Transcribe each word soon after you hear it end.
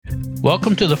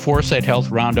Welcome to the Foresight Health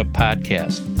Roundup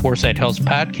podcast, Foresight Health's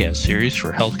podcast series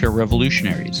for healthcare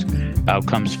revolutionaries.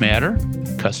 Outcomes matter,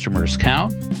 customers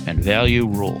count, and value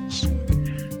rules.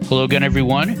 Hello again,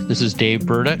 everyone. This is Dave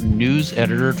Burda, news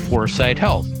editor at Foresight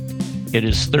Health. It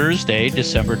is Thursday,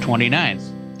 December 29th.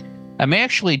 I'm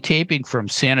actually taping from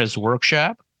Santa's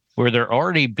workshop, where they're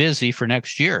already busy for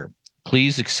next year.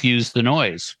 Please excuse the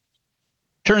noise.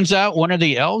 Turns out one of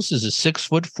the elves is a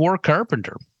 6'4"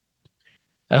 carpenter.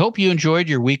 I hope you enjoyed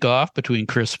your week off between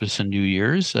Christmas and New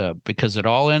Year's, because it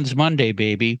all ends Monday,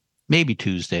 baby, maybe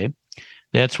Tuesday.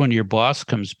 That's when your boss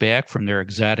comes back from their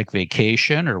exotic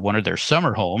vacation or one of their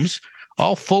summer homes,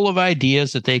 all full of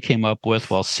ideas that they came up with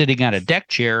while sitting on a deck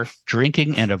chair,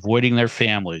 drinking and avoiding their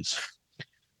families.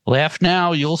 Laugh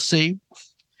now, you'll see.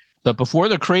 But before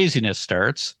the craziness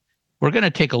starts, we're going to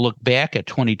take a look back at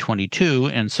 2022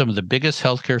 and some of the biggest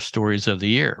healthcare stories of the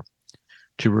year.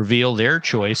 To reveal their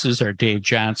choices are Dave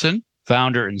Johnson,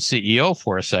 founder and CEO of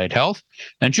Foresight Health,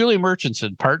 and Julie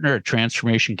Murchison, partner at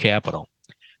Transformation Capital.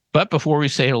 But before we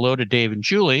say hello to Dave and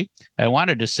Julie, I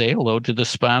wanted to say hello to the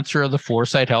sponsor of the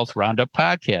Foresight Health Roundup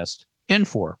podcast,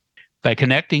 Infor. By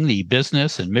connecting the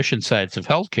business and mission sides of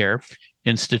healthcare,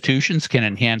 institutions can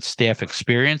enhance staff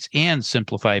experience and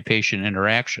simplify patient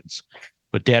interactions.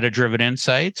 With data-driven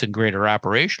insights and greater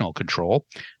operational control,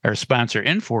 our sponsor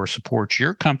Infor supports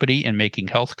your company in making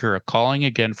healthcare a calling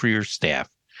again for your staff.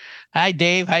 Hi,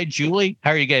 Dave. Hi, Julie. How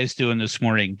are you guys doing this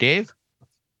morning? Dave?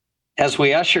 As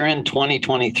we usher in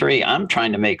 2023, I'm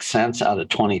trying to make sense out of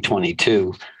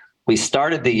 2022. We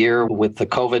started the year with the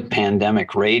COVID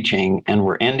pandemic raging, and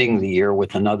we're ending the year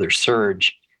with another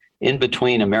surge. In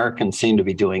between, Americans seem to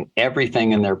be doing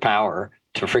everything in their power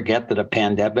to forget that a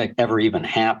pandemic ever even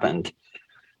happened.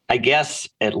 I guess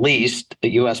at least the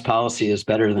U.S. policy is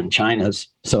better than China's.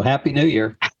 So Happy New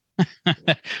Year.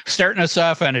 Starting us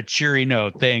off on a cheery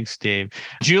note. Thanks, Dave.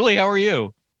 Julie, how are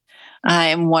you?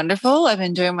 I'm wonderful. I've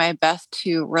been doing my best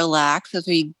to relax as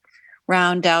we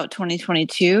round out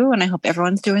 2022, and I hope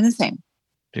everyone's doing the same.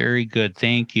 Very good.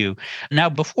 Thank you. Now,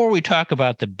 before we talk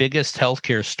about the biggest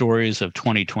healthcare stories of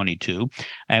 2022,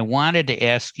 I wanted to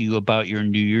ask you about your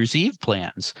New Year's Eve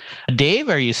plans. Dave,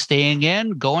 are you staying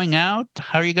in, going out?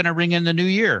 How are you going to ring in the new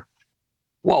year?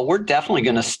 Well, we're definitely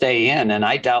going to stay in, and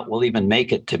I doubt we'll even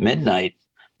make it to midnight.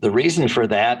 The reason for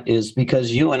that is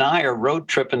because you and I are road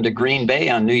tripping to Green Bay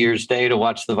on New Year's Day to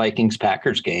watch the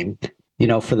Vikings-Packers game. You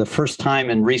know, for the first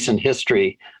time in recent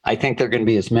history, I think there are going to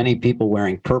be as many people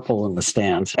wearing purple in the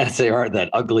stands as they are that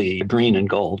ugly green and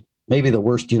gold. Maybe the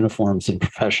worst uniforms in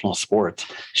professional sports.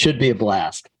 Should be a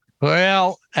blast.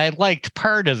 Well, I liked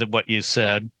part of what you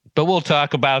said, but we'll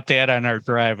talk about that on our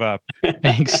drive up.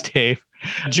 Thanks, Dave.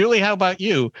 Julie, how about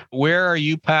you? Where are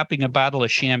you popping a bottle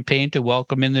of champagne to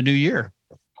welcome in the new year?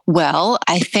 Well,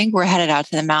 I think we're headed out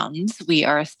to the mountains. We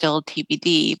are still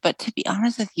TBD, but to be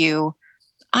honest with you,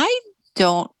 I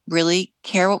don't really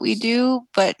care what we do,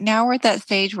 but now we're at that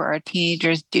stage where our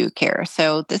teenagers do care.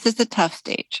 So this is a tough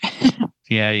stage.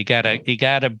 Yeah, you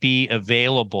gotta be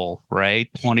available, right?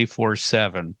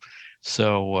 24/7.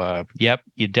 So, yep,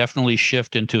 you definitely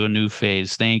shift into a new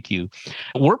phase. Thank you.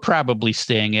 We're probably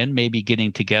staying in, maybe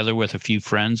getting together with a few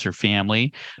friends or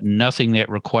family. Nothing that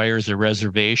requires a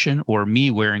reservation or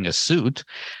me wearing a suit.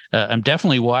 I'm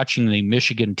definitely watching the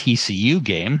Michigan TCU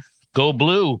game. Go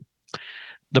Blue.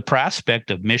 The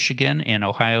prospect of Michigan and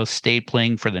Ohio State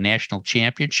playing for the national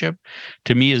championship,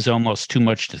 to me, is almost too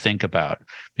much to think about,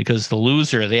 because the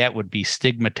loser of that would be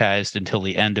stigmatized until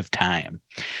the end of time.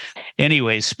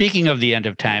 Anyway, speaking of the end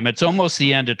of time, it's almost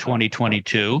the end of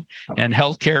 2022, and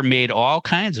healthcare made all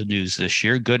kinds of news this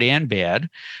year, good and bad.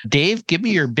 Dave, give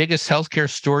me your biggest healthcare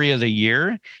story of the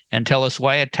year and tell us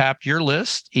why it topped your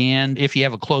list. And if you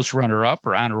have a close runner-up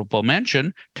or honorable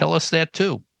mention, tell us that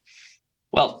too.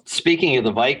 Well, speaking of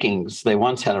the Vikings, they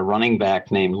once had a running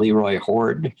back named Leroy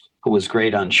Hoard, who was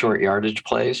great on short yardage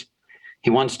plays. He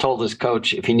once told his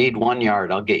coach, if you need 1 yard,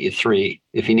 I'll get you 3.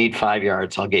 If you need 5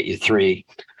 yards, I'll get you 3.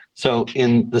 So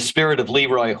in the spirit of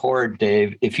Leroy Hoard,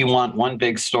 Dave, if you want one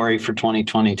big story for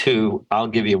 2022, I'll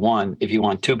give you one. If you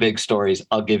want two big stories,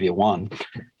 I'll give you one.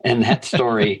 And that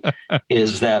story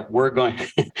is that we're going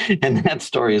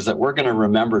to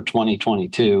remember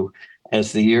 2022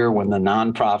 as the year when the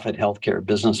nonprofit healthcare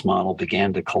business model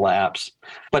began to collapse.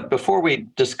 But before we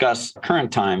discuss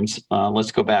current times,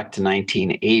 let's go back to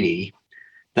 1980.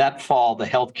 That fall, the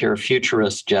healthcare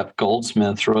futurist Jeff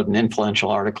Goldsmith wrote an influential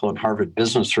article in Harvard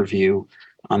Business Review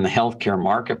on the healthcare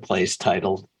marketplace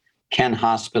titled, "Can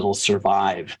Hospitals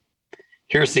Survive?"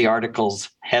 Here's the article's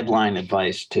headline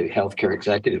advice to healthcare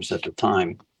executives at the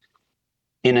time.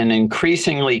 In an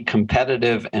increasingly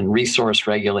competitive and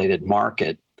resource-regulated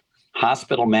market,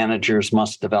 hospital managers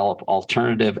must develop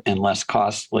alternative and less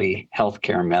costly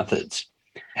healthcare methods.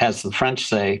 As the French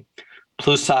say,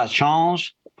 plus ça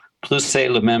change, plus c'est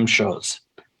la même chose.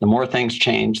 The more things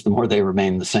change, the more they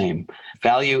remain the same.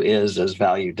 Value is as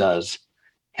value does.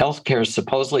 Healthcare has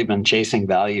supposedly been chasing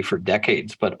value for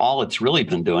decades, but all it's really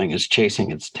been doing is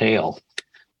chasing its tail.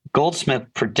 Goldsmith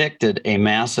predicted a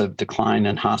massive decline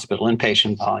in hospital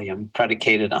inpatient volume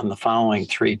predicated on the following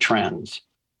three trends.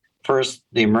 First,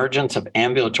 the emergence of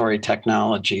ambulatory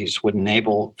technologies would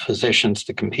enable physicians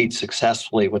to compete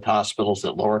successfully with hospitals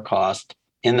at lower cost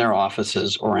in their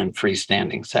offices or in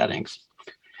freestanding settings.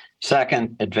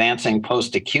 Second, advancing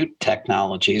post-acute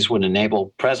technologies would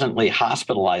enable presently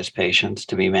hospitalized patients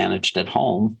to be managed at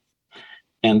home.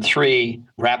 And three,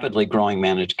 rapidly growing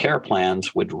managed care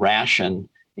plans would ration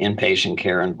inpatient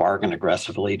care and bargain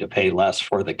aggressively to pay less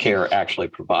for the care actually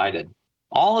provided.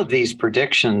 All of these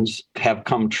predictions have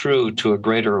come true to a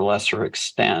greater or lesser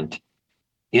extent.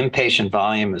 Inpatient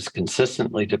volume has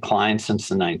consistently declined since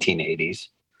the 1980s.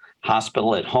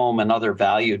 Hospital at home and other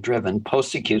value-driven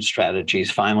post-acute strategies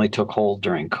finally took hold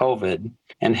during COVID,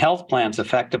 and health plans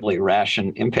effectively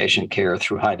ration inpatient care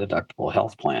through high-deductible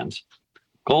health plans.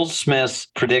 Goldsmith's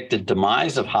predicted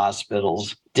demise of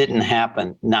hospitals didn't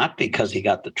happen not because he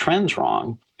got the trends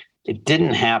wrong. It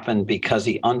didn't happen because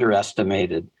he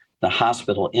underestimated the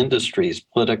hospital industry's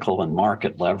political and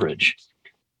market leverage.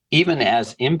 Even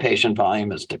as inpatient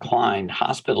volume has declined,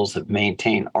 hospitals have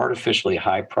maintained artificially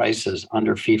high prices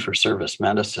under fee-for-service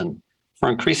medicine for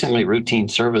increasingly routine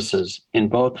services in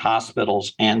both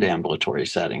hospitals and ambulatory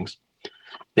settings.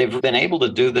 They've been able to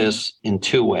do this in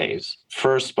two ways.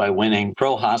 First, by winning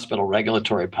pro-hospital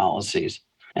regulatory policies,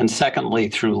 and secondly,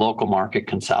 through local market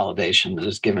consolidation that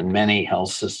has given many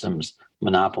health systems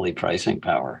monopoly pricing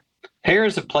power.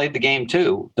 Payers have played the game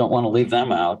too, don't want to leave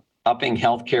them out, upping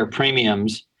healthcare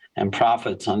premiums and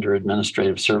profits under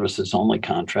administrative services only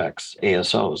contracts,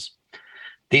 ASOs.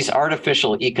 These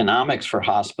artificial economics for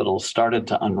hospitals started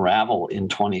to unravel in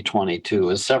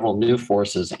 2022 as several new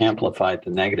forces amplified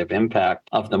the negative impact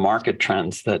of the market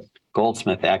trends that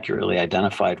Goldsmith accurately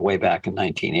identified way back in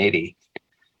 1980.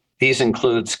 These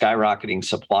include skyrocketing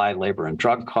supply, labor, and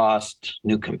drug costs,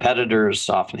 new competitors,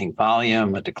 softening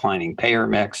volume, a declining payer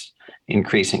mix,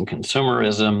 increasing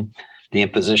consumerism, the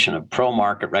imposition of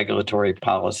pro-market regulatory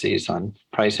policies on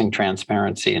pricing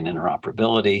transparency and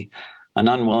interoperability, an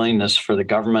unwillingness for the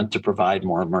government to provide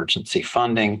more emergency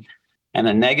funding, and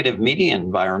a negative media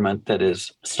environment that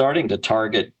is starting to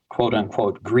target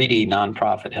quote-unquote greedy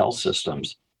nonprofit health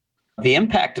systems. The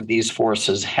impact of these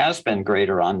forces has been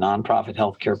greater on nonprofit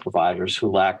healthcare providers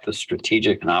who lack the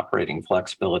strategic and operating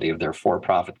flexibility of their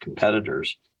for-profit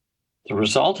competitors. The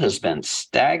result has been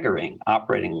staggering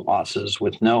operating losses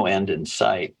with no end in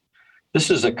sight. This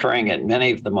is occurring at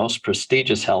many of the most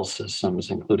prestigious health systems,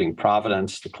 including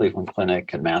Providence, the Cleveland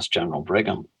Clinic, and Mass General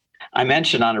Brigham. I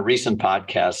mentioned on a recent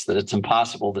podcast that it's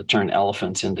impossible to turn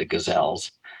elephants into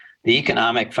gazelles. The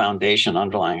economic foundation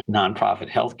underlying nonprofit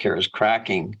healthcare is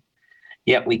cracking,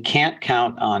 yet we can't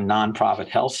count on nonprofit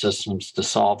health systems to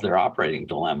solve their operating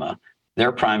dilemma.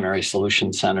 Their primary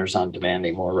solution centers on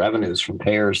demanding more revenues from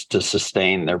payers to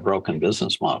sustain their broken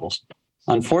business models.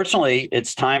 Unfortunately,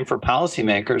 it's time for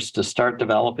policymakers to start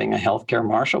developing a healthcare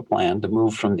Marshall Plan to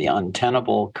move from the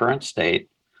untenable current state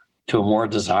to a more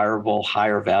desirable,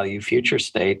 higher value future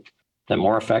state that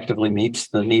more effectively meets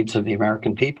the needs of the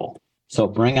American people. So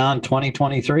bring on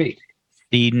 2023.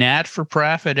 The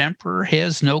not-for-profit emperor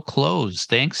has no clothes.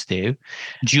 Thanks, Dave.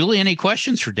 Julie, any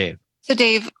questions for Dave? So,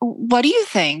 Dave, what do you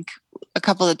think a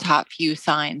couple of the top few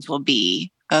signs will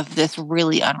be of this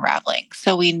really unraveling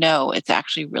so we know it's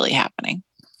actually really happening?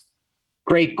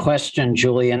 Great question,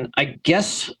 Julian. I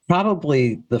guess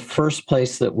probably the first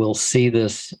place that we'll see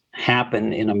this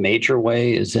happen in a major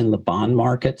way is in the bond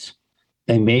markets.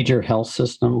 A major health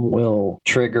system will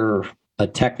trigger a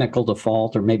technical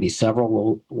default, or maybe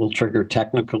several will trigger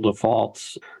technical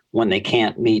defaults when they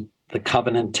can't meet the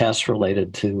covenant tests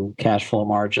related to cash flow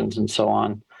margins and so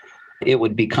on. It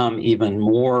would become even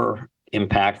more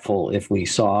impactful if we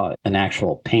saw an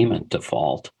actual payment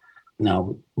default.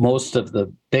 Now, most of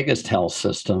the biggest health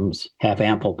systems have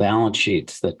ample balance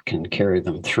sheets that can carry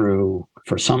them through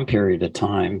for some period of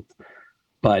time.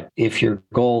 But if your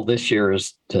goal this year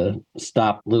is to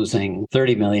stop losing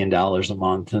 $30 million a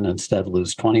month and instead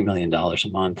lose $20 million a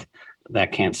month,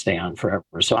 that can't stay on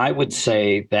forever. So I would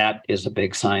say that is a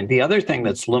big sign. The other thing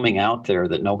that's looming out there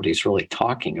that nobody's really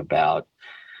talking about,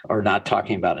 or not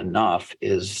talking about enough,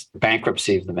 is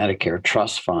bankruptcy of the Medicare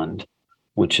Trust Fund,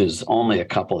 which is only a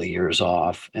couple of years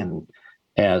off. And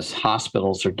as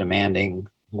hospitals are demanding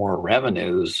more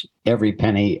revenues, every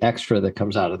penny extra that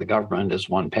comes out of the government is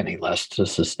one penny less to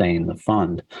sustain the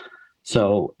fund.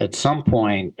 So at some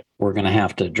point, we're going to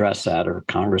have to address that, or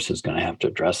Congress is going to have to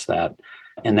address that.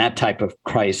 And that type of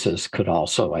crisis could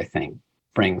also, I think,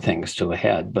 bring things to a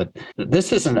head. But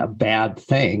this isn't a bad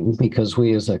thing, because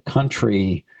we as a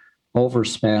country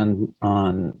overspend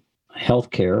on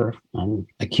healthcare, on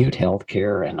acute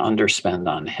healthcare, and underspend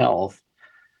on health.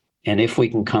 And if we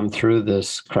can come through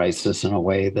this crisis in a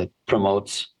way that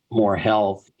promotes more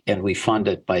health and we fund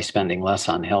it by spending less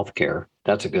on healthcare,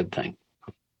 that's a good thing.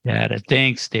 Got it.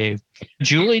 Thanks, Dave.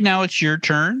 Julie, now it's your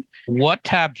turn. What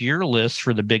topped your list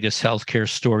for the biggest healthcare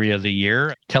story of the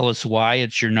year? Tell us why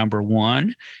it's your number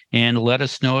one, and let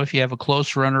us know if you have a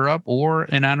close runner-up or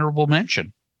an honorable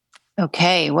mention.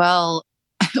 Okay, well,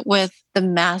 with the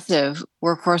massive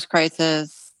workforce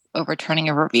crisis, overturning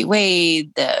of Roe v.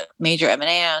 Wade, the major M&A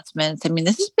announcements, I mean,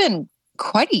 this has been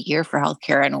quite a year for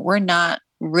healthcare, and we're not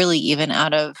really even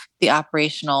out of the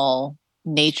operational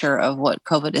nature of what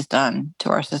COVID has done to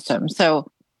our system.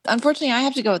 So unfortunately, I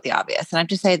have to go with the obvious. And I have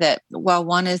to say that while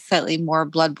one is slightly more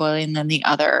blood boiling than the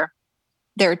other,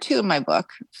 there are two in my book.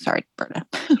 Sorry, Berta.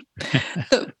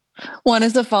 One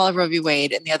is the fall of Roe v.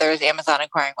 Wade, and the other is Amazon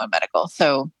acquiring One Medical.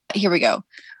 So here we go.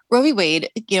 Roe v. Wade,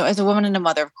 as a woman and a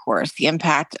mother, of course, the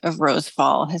impact of Roe's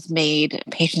fall has made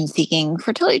patients seeking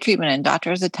fertility treatment and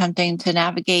doctors attempting to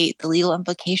navigate the legal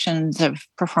implications of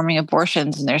performing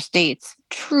abortions in their states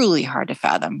truly hard to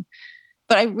fathom.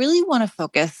 But I really want to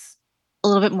focus a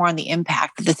little bit more on the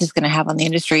impact that this is going to have on the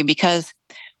industry, because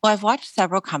I've watched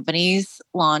several companies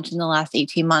launch in the last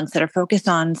 18 months that are focused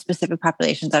on specific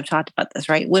populations. I've talked about this,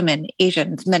 right? Women,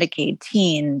 Asians, Medicaid,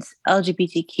 teens,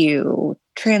 LGBTQ,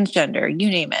 transgender, you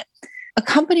name it. A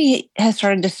company has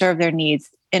started to serve their needs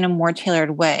in a more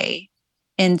tailored way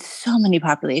in so many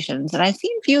populations. And I've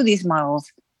seen a few of these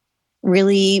models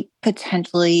really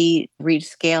potentially reach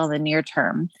scale in the near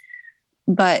term,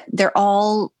 but they're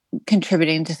all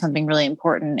contributing to something really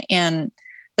important. And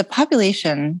the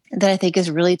population that I think is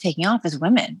really taking off is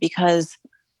women, because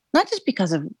not just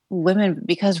because of women, but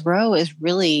because Roe is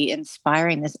really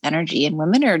inspiring this energy, and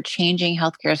women are changing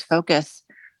healthcare's focus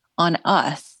on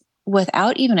us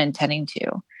without even intending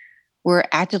to. We're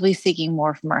actively seeking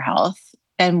more from our health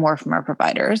and more from our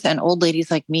providers. And old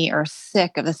ladies like me are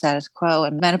sick of the status quo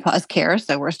and menopause care,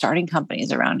 so we're starting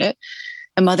companies around it.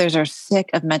 And mothers are sick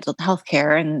of mental health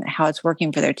care and how it's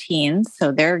working for their teens,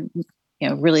 so they're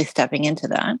really stepping into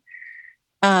that.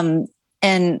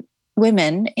 And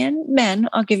women and men,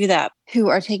 I'll give you that, who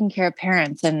are taking care of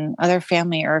parents and other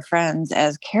family or friends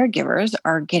as caregivers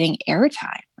are getting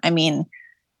airtime. I mean,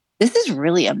 this is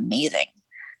really amazing.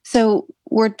 So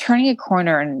we're turning a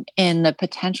corner in the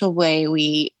potential way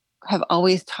we have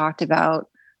always talked about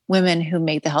women who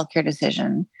make the healthcare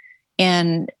decision.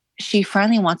 And she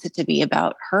finally wants it to be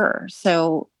about her.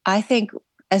 So I think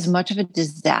as much of a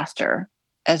disaster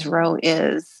as Roe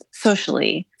is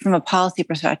socially, from a policy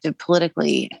perspective,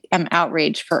 politically, I'm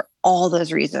outraged for all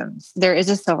those reasons. There is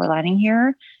a silver lining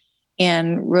here,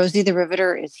 and Rosie the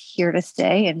Riveter is here to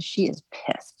stay, and she is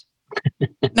pissed.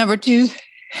 Number two,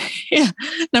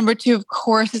 of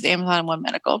course, is Amazon One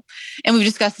Medical. And we've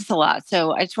discussed this a lot.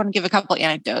 So I just want to give a couple of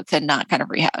anecdotes and not kind of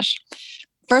rehash.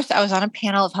 First, I was on a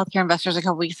panel of healthcare investors a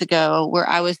couple weeks ago where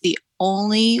I was the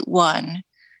only one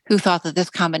who thought that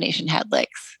this combination had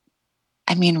legs.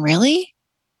 I mean, really?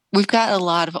 We've got a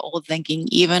lot of old thinking,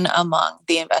 even among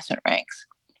the investment ranks.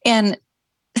 And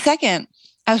second,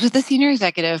 I was with a senior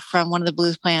executive from one of the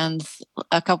Blues plans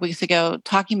a couple weeks ago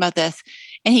talking about this.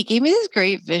 And he gave me this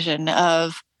great vision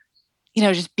of,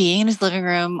 just being in his living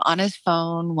room on his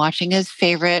phone, watching his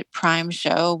favorite Prime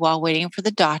show while waiting for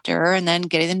the doctor, and then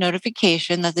getting the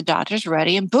notification that the doctor's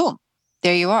ready, and boom,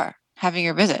 there you are, having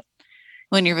your visit.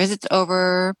 When your visit's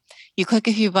over, you click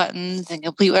a few buttons and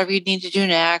complete whatever you need to do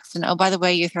next. And oh, by the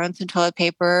way, you throw in some toilet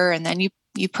paper, and then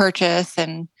you purchase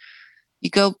and you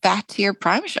go back to your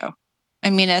Prime show.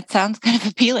 I mean, it sounds kind of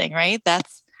appealing, right?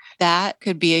 That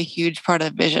could be a huge part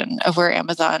of the vision of where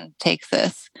Amazon takes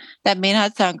this. That may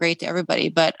not sound great to everybody,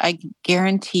 but I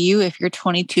guarantee you, if you're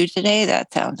 22 today,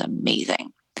 that sounds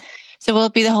amazing. So will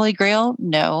it be the Holy Grail?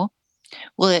 No.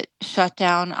 Will it shut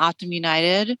down Optum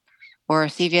United or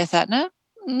CVS Aetna?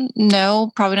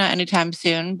 No, probably not anytime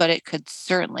soon, but it could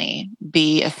certainly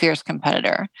be a fierce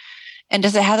competitor. And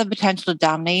does it have the potential to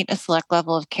dominate a select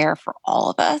level of care for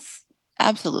all of us?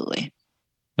 Absolutely.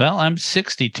 Well, I'm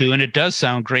 62, and it does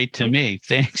sound great to me.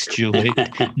 Thanks, Julie.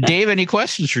 Dave, any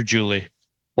questions for Julie?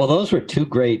 Well, those were two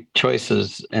great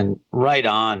choices and right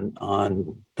on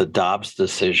the Dobbs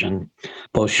decision,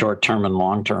 both short term and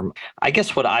long term. I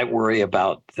guess what I worry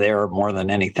about there more than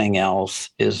anything else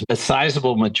is a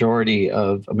sizable majority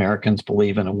of Americans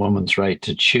believe in a woman's right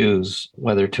to choose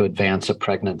whether to advance a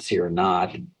pregnancy or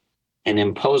not. And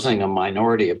imposing a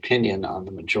minority opinion on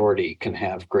the majority can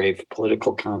have grave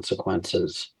political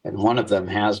consequences. And one of them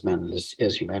has been,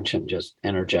 as you mentioned, just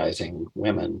energizing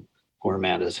women who are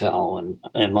mad as hell.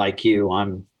 And like you,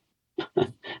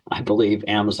 I believe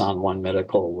Amazon One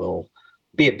Medical will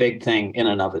be a big thing in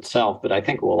and of itself, but I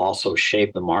think it will also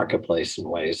shape the marketplace in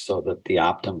ways so that the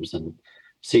Optums and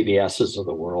CVSs of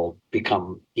the world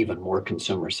become even more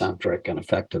consumer centric and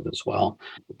effective as well.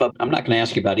 But I'm not going to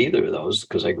ask you about either of those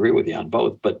because I agree with you on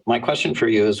both. But my question for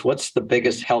you is, what's the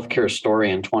biggest healthcare story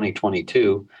in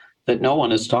 2022 that no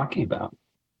one is talking about?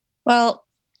 Well,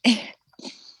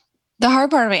 the hard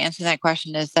part of answering that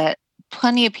question is that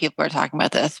plenty of people are talking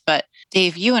about this, but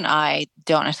Dave, you and I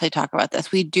don't necessarily talk about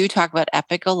this. We do talk about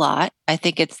Epic a lot. I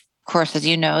think it's, of course, as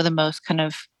you know, the most kind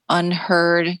of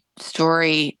unheard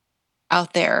story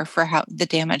out there for how the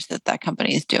damage that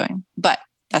company is doing. But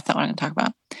that's not what I'm going to talk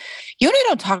about. You and I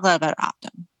don't talk a lot about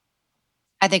Optum.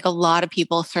 I think a lot of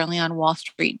people, certainly on Wall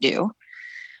Street, do.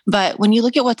 But when you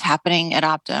look at what's happening at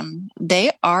Optum,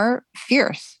 they are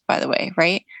fierce, by the way,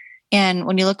 right? And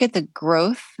when you look at the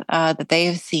growth that they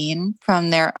have seen from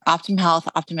their Optum Health,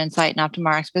 Optum Insight, and Optum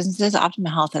Rx businesses, Optum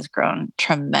Health has grown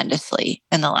tremendously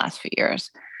in the last few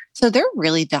years. So they're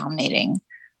really dominating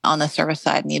on the service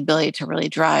side and the ability to really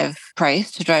drive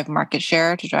price, to drive market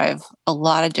share, to drive a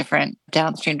lot of different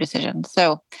downstream decisions.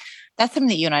 So that's something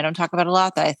that you and I don't talk about a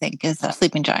lot that I think is a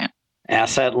sleeping giant.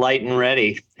 Asset light and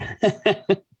ready.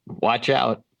 Watch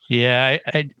out. Yeah,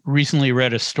 I recently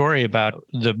read a story about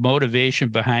the motivation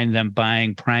behind them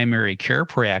buying primary care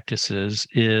practices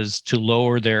is to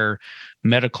lower their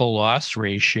medical loss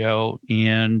ratio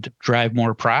and drive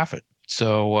more profit.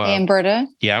 So, hey, Umberta?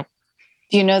 Yeah.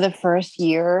 Do you know the first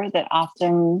year that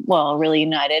Optum, really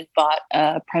United, bought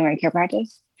a primary care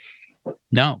practice?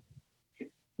 No.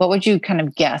 What would you kind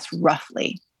of guess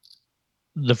roughly?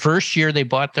 The first year they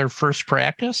bought their first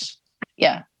practice?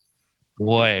 Yeah.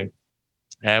 Boy,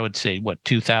 I would say,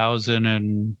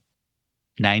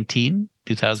 2019,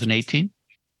 2018?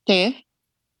 Dave?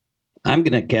 I'm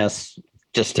going to guess,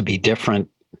 just to be different,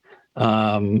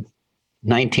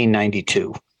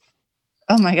 1992.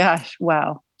 Oh my gosh.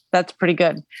 Wow. That's pretty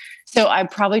good. So I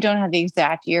probably don't have the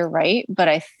exact year right, but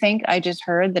I think I just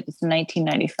heard that it's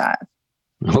 1995.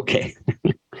 Okay.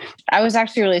 I was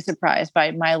actually really surprised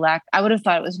by my lack. I would have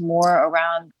thought it was more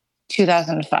around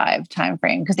 2005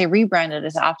 timeframe because they rebranded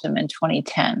as Optum in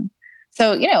 2010.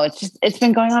 So, it's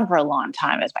been going on for a long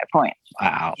time is my point.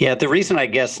 Wow. Yeah. The reason I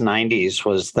guess 90s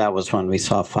was when we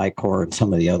saw Ficor and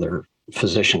some of the other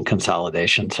physician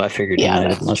consolidation. So I figured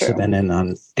United must have been in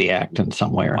on the act in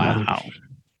some way or another.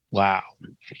 Wow.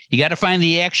 You got to find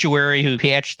the actuary who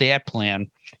hatched that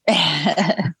plan.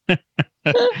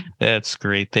 That's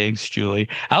great. Thanks, Julie.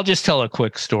 I'll just tell a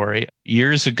quick story.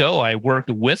 Years ago, I worked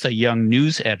with a young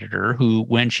news editor who,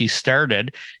 when she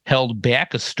started, held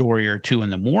back a story or two in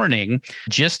the morning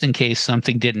just in case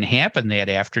something didn't happen that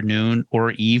afternoon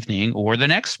or evening or the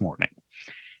next morning.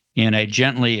 And I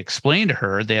gently explained to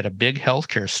her that a big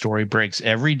healthcare story breaks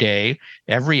every day,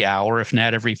 every hour, if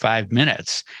not every 5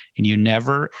 minutes. And you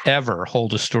never, ever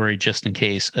hold a story just in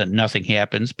case nothing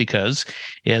happens, because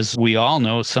as we all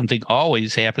know, something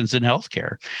always happens in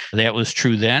healthcare. That was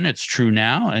true then, it's true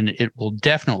now, and it will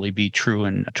definitely be true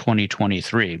in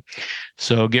 2023.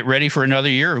 So get ready for another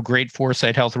year of great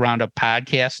Foresight Health Roundup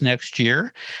podcasts next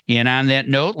year. And on that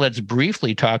note, let's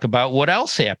briefly talk about what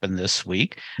else happened this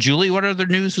week. Julie, what other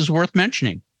news is worth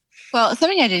mentioning? Well,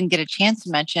 something I didn't get a chance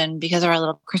to mention because of our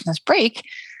little Christmas break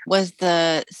was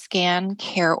the Scan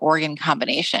Care Organ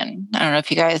combination. I don't know if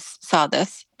you guys saw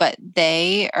this, but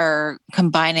they are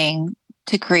combining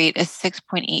to create a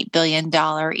 $6.8 billion,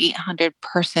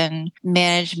 800-person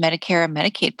managed Medicare and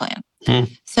Medicaid plan.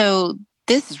 So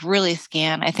this is really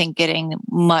Scan, I think, getting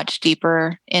much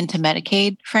deeper into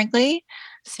Medicaid, frankly.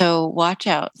 So watch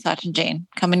out, Sach and Jane,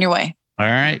 coming your way. All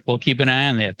right. We'll keep an eye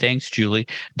on that. Thanks, Julie.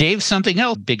 Dave, something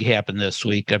else big happened this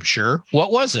week, I'm sure.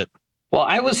 What was it? Well,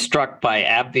 I was struck by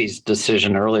AbbVie's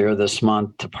decision earlier this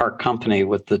month to part company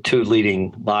with the two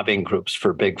leading lobbying groups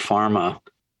for Big Pharma.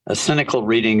 A cynical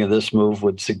reading of this move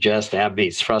would suggest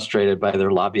AbbVie's frustrated by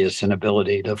their lobbyists'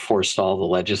 inability to forestall the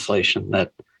legislation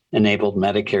that enabled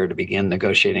Medicare to begin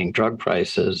negotiating drug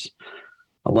prices.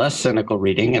 A less cynical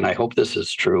reading, and I hope this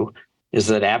is true, is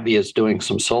that AbbVie is doing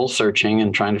some soul searching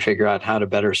and trying to figure out how to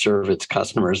better serve its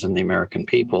customers and the American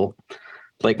people.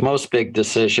 like most big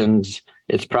decisions,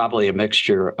 it's probably a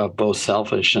mixture of both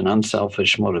selfish and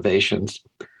unselfish motivations.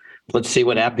 Let's see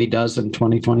what AbbVie does in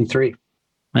 2023.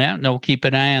 Yeah, no, keep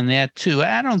an eye on that too.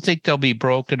 I don't think they'll be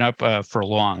broken up for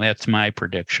long. That's my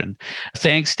prediction.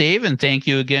 Thanks, Dave, and thank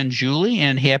you again, Julie,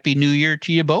 and Happy New Year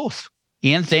to you both.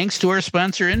 And thanks to our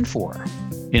sponsor, Infor.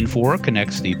 Infor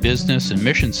connects the business and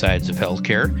mission sides of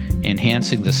healthcare,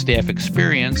 enhancing the staff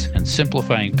experience and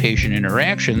simplifying patient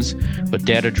interactions with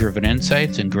data-driven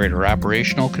insights and greater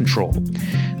operational control.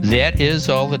 That is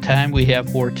all the time we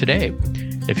have for today.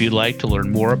 If you'd like to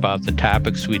learn more about the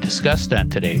topics we discussed on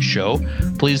today's show,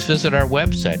 please visit our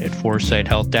website at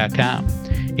foresightshealth.com.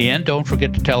 And don't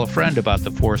forget to tell a friend about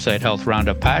the Foresight Health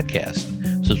Roundup podcast.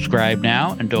 Subscribe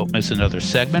now and don't miss another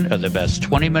segment of the best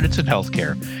 20 minutes in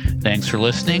healthcare. Thanks for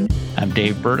listening. I'm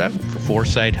Dave Burda for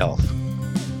Foresight Health.